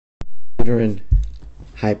Uterine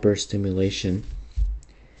hyperstimulation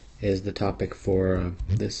is the topic for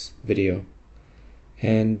this video,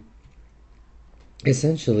 and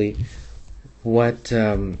essentially what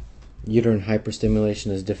uterine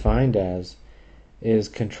hyperstimulation is defined as is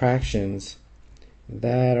contractions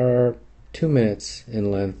that are 2 minutes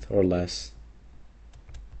in length or less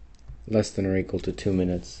than or equal to 2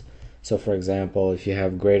 minutes. So for example, if you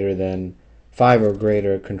have greater than 5 or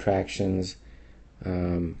greater contractions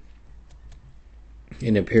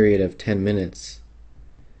in a period of 10 minutes,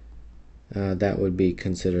 that would be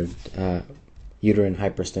considered uterine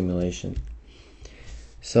hyperstimulation.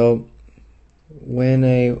 So when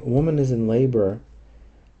a woman is in labor,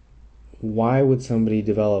 why would somebody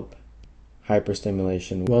develop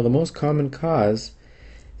hyperstimulation? Well, the most common cause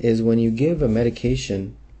is when you give a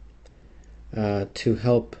medication to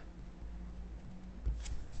help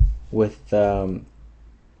with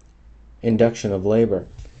induction of labor.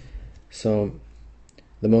 So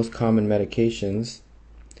the most common medications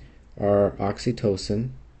are oxytocin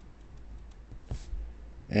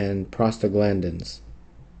and prostaglandins.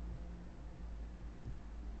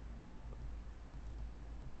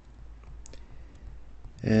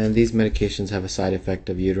 And these medications have a side effect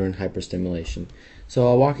of uterine hyperstimulation. So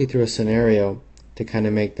I'll walk you through a scenario to kind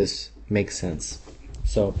of make this make sense.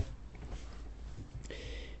 So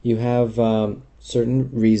you have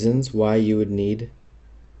certain reasons why you would need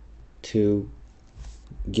to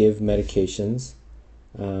give medications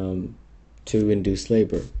to induce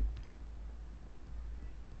labor,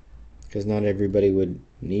 because not everybody would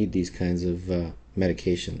need these kinds of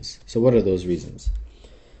medications. So what are those reasons?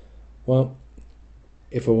 Well,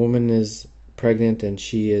 if a woman is pregnant and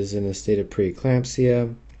she is in a state of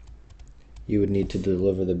preeclampsia, you would need to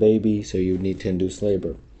deliver the baby, so you would need to induce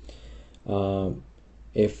labor.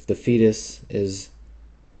 If the fetus is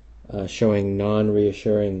showing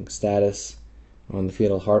non-reassuring status on the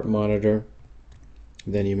fetal heart monitor,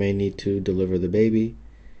 then you may need to deliver the baby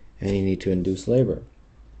and you need to induce labor.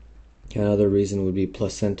 Another reason would be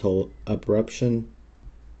placental abruption,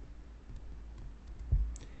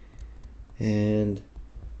 and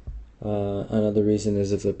another reason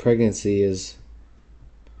is if the pregnancy is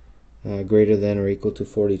greater than or equal to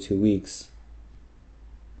 42 weeks,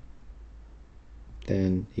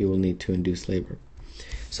 then you will need to induce labor.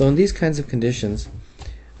 So in these kinds of conditions,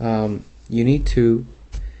 you need to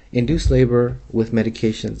induce labor with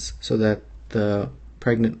medications so that the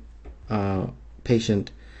pregnant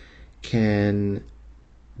patient can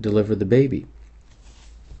deliver the baby.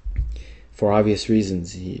 For obvious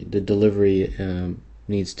reasons, the delivery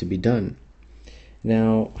needs to be done.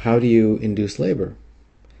 Now, how do you induce labor?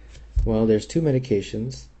 Well, there's two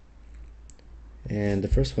medications, and the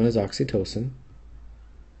first one is oxytocin,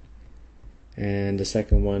 and the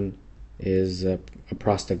second one is a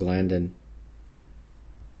prostaglandin.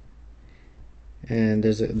 And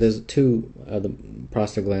there's two other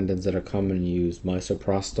prostaglandins that are commonly used: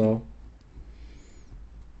 misoprostol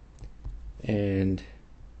and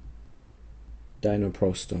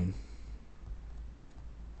dinoprostone.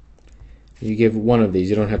 You give one of these,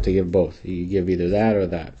 you don't have to give both. You give either that or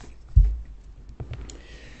that.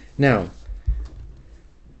 Now,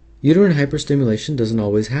 uterine hyperstimulation doesn't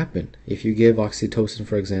always happen. If you give oxytocin,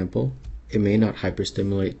 for example, it may not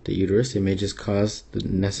hyperstimulate the uterus. It may just cause the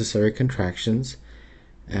necessary contractions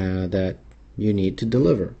that you need to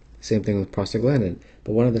deliver. Same thing with prostaglandin.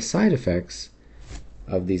 But one of the side effects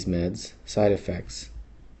of these meds,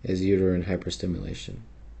 is uterine hyperstimulation,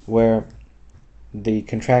 where the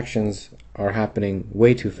contractions are happening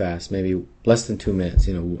way too fast, maybe less than 2 minutes,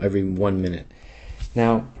 every 1 minute.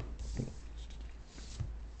 Now,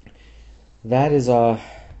 that is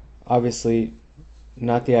obviously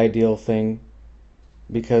not the ideal thing,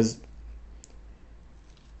 because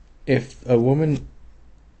if a woman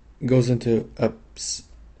goes into a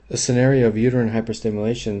scenario of uterine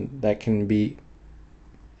hyperstimulation, that can be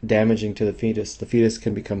damaging to the fetus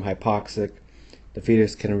can become hypoxic, the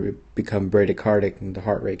fetus can become bradycardic, and the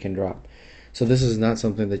heart rate can drop. So this is not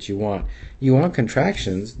something that you want. You want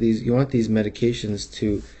contractions. You want these medications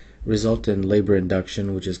to result in labor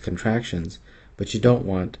induction, which is contractions, but you don't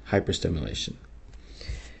want hyperstimulation.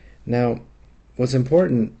 Now, what's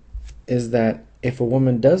important is that if a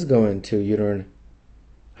woman does go into uterine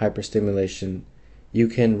hyperstimulation, you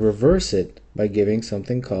can reverse it by giving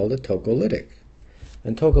something called a tocolytic.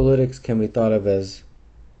 And tocolytics can be thought of as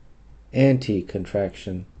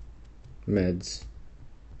anti-contraction meds.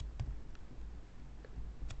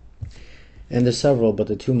 And there's several, but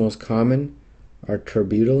the two most common are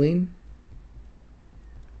terbutaline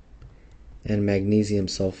and magnesium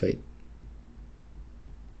sulfate.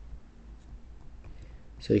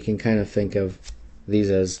 So you can kind of think of these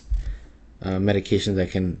as medications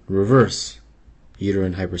that can reverse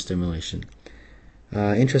uterine hyperstimulation.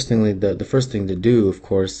 Interestingly, the first thing to do, of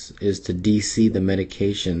course, is to DC the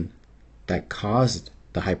medication that caused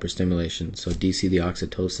the hyperstimulation. So DC the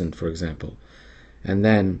oxytocin, for example. And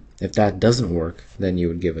then, if that doesn't work, then you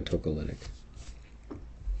would give a tocolytic.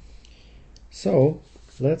 So,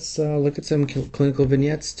 let's look at some clinical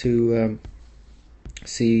vignettes to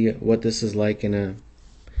see what this is like in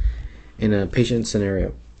a patient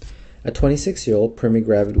scenario. A 26-year-old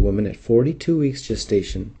premigravid woman at 42 weeks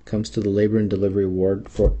gestation comes to the labor and delivery ward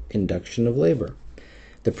for induction of labor.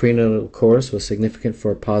 The prenatal course was significant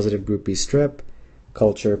for positive group B strep.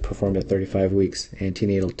 Culture performed at 35 weeks.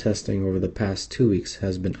 Antenatal testing over the past 2 weeks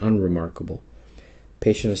has been unremarkable.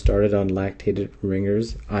 Patient is started on lactated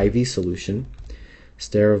Ringer's IV solution.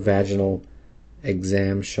 Sterovaginal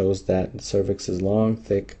exam shows that the cervix is long,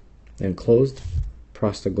 thick, and closed.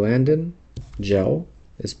 Prostaglandin gel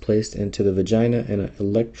is placed into the vagina and an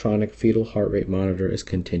electronic fetal heart rate monitor is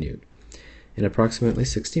continued. In approximately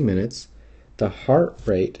 60 minutes, the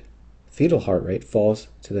fetal heart rate falls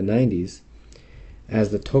to the 90s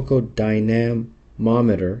as the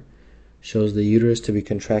tocodynamometer shows the uterus to be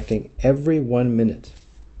contracting every 1 minute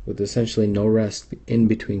with essentially no rest in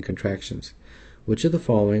between contractions. Which of the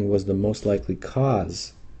following was the most likely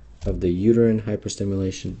cause of the uterine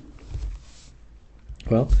hyperstimulation?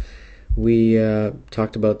 Well, we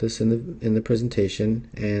talked about this in the presentation,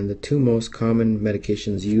 and the two most common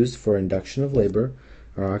medications used for induction of labor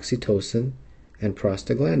are oxytocin and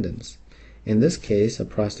prostaglandins. In this case, a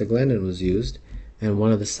prostaglandin was used, and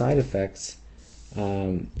one of the side effects,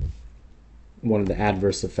 one of the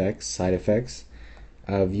adverse effects, side effects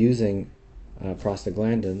of using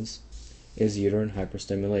prostaglandins is uterine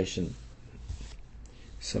hyperstimulation.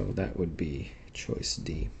 So that would be choice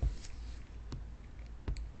D.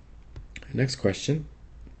 Next question.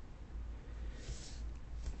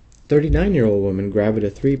 39-year-old woman, gravida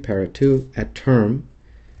 3, para 2, at term,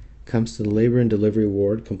 comes to the labor and delivery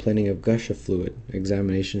ward complaining of gush of fluid.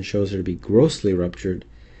 Examination shows her to be grossly ruptured,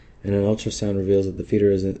 and an ultrasound reveals that the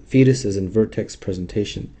fetus is in vertex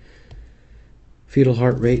presentation. Fetal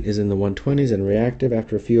heart rate is in the 120s and reactive.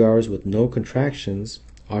 After a few hours with no contractions,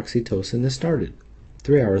 oxytocin is started.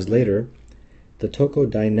 3 hours later, the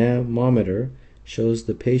tocodynamometer shows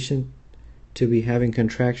the patient to be having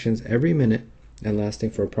contractions every minute and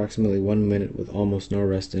lasting for approximately 1 minute with almost no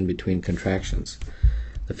rest in between contractions.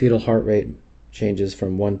 The fetal heart rate changes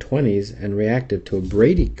from 120s and reactive to a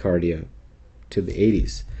bradycardia to the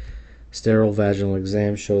 80s. Sterile vaginal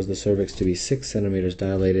exam shows the cervix to be 6 centimeters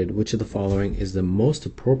dilated. Which of the following is the most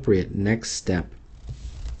appropriate next step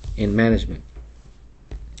in management?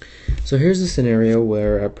 So here's a scenario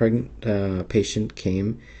where a pregnant patient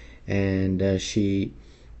came, and she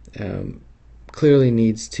clearly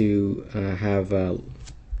needs to have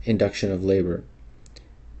induction of labor,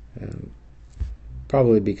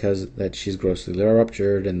 probably because that she's grossly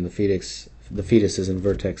ruptured and the fetus is in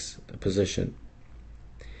vertex position.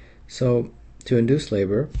 So to induce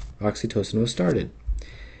labor, oxytocin was started,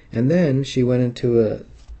 and then she went into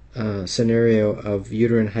a scenario of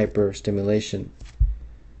uterine hyperstimulation.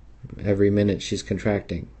 Every minute she's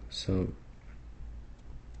contracting. So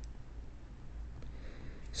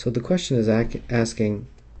the question is asking,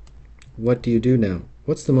 what do you do now?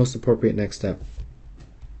 What's the most appropriate next step?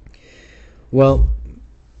 Well,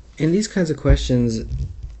 in these kinds of questions,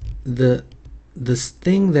 the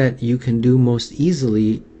thing that you can do most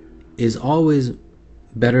easily is always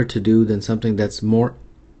better to do than something that's more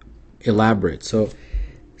elaborate. So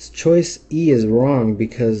choice E is wrong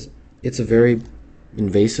because it's a very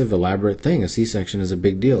invasive, elaborate thing. A C-section is a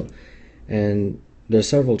big deal. And there are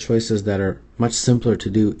several choices that are much simpler to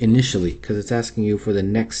do initially because it's asking you for the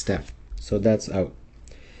next step. So that's out.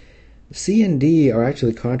 C and D are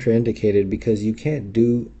actually contraindicated because you can't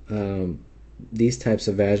do these types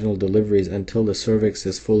of vaginal deliveries until the cervix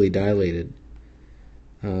is fully dilated.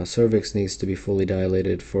 Cervix needs to be fully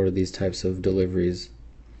dilated for these types of deliveries,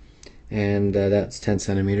 and that's 10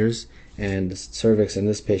 centimeters, and the cervix in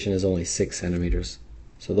this patient is only 6 centimeters.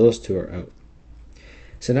 So those two are out.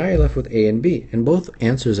 So now you're left with A and B, and both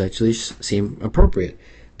answers actually seem appropriate.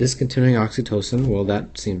 Discontinuing oxytocin, well,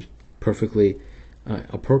 that seems perfectly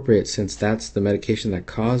appropriate since that's the medication that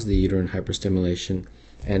caused the uterine hyperstimulation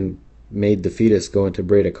and made the fetus go into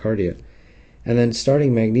bradycardia. And then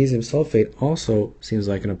starting magnesium sulfate also seems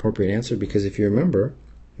like an appropriate answer because if you remember,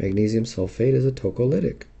 magnesium sulfate is a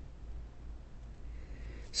tocolytic.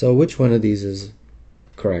 So which one of these is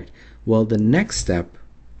correct? Well, the next step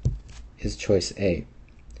is choice A.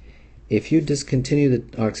 If you discontinue the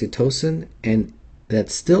oxytocin and that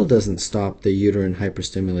still doesn't stop the uterine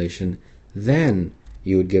hyperstimulation, then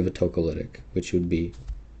you would give a tocolytic, which would be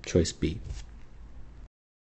choice B.